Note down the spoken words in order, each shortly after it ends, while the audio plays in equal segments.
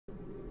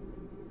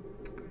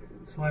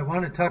So I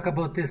want to talk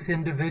about this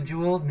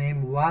individual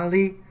named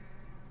Wali.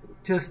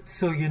 Just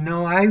so you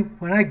know,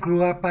 when I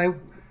grew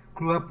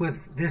up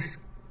with this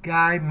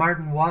guy,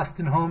 Martin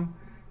Wostenholm.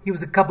 He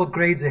was a couple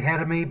grades ahead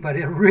of me, but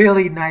a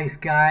really nice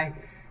guy.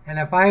 And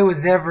if I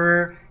was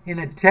ever in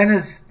a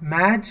tennis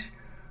match,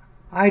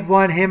 I'd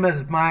want him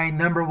as my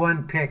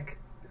 #1 pick.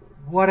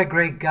 What a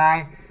great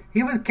guy.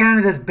 He was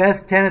Canada's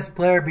best tennis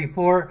player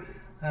before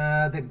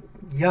the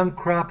young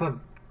crop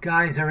of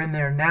guys are in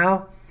there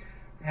now.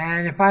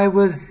 And if I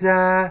was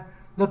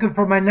looking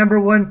for my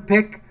 #1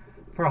 pick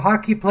for a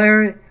hockey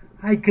player,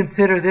 I'd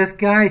consider this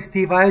guy,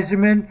 Steve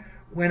Yzerman.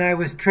 When I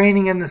was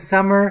training in the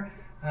summer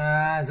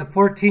as a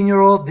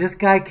 14-year-old, this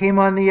guy came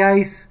on the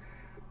ice.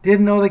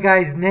 Didn't know the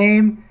guy's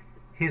name.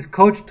 His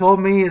coach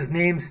told me his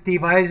name's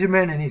Steve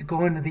Yzerman and he's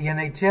going to the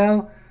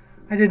NHL.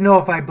 I didn't know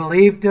if I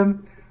believed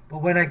him,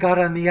 but when I got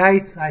on the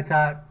ice, I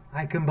thought,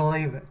 I can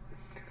believe it.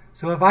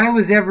 So if I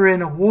was ever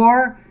in a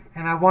war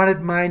and I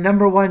wanted my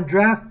 #1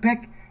 draft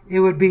pick, it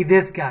would be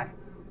this guy,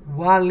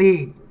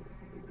 Wali.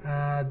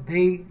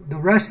 The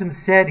Russians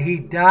said he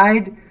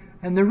died,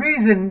 and the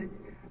reason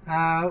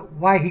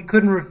why he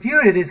couldn't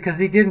refute it is because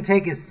he didn't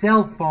take his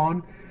cell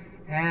phone,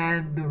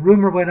 and the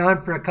rumor went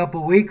on for a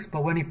couple weeks,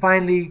 but when he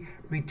finally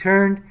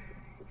returned,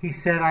 he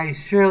said, I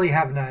surely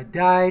have not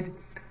died.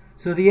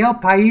 So the El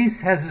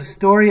País has a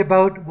story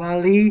about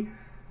Wali.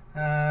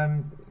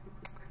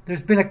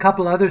 There's been a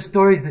couple other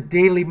stories. The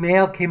Daily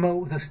Mail came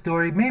out with a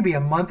story maybe a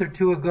month or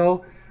two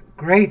ago.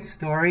 Great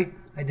story.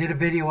 I did a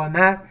video on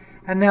that.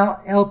 And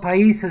now El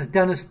País has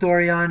done a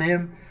story on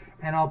him,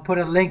 and I'll put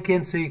a link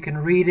in so you can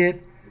read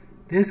it.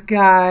 This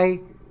guy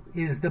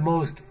is the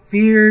most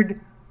feared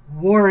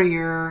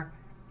warrior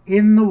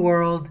in the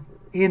world,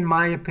 in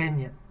my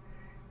opinion.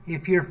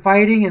 If you're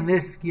fighting and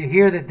you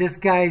hear that this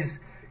guy's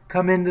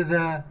come into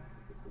the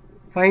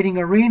fighting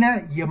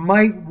arena, you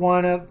might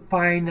want to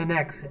find an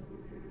exit.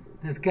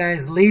 This guy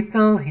is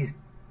lethal. He's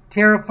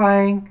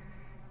terrifying.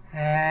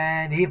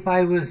 And if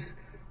I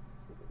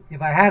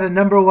had a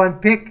 #1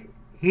 pick,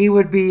 he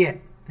would be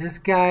it. This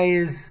guy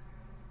is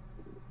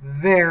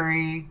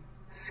very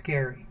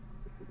scary.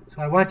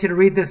 So I want you to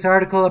read this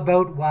article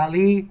about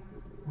Wali.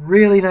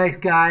 Really nice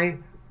guy.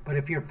 But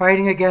if you're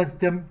fighting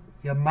against him,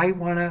 you might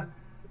want to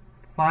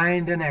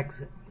find an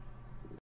exit.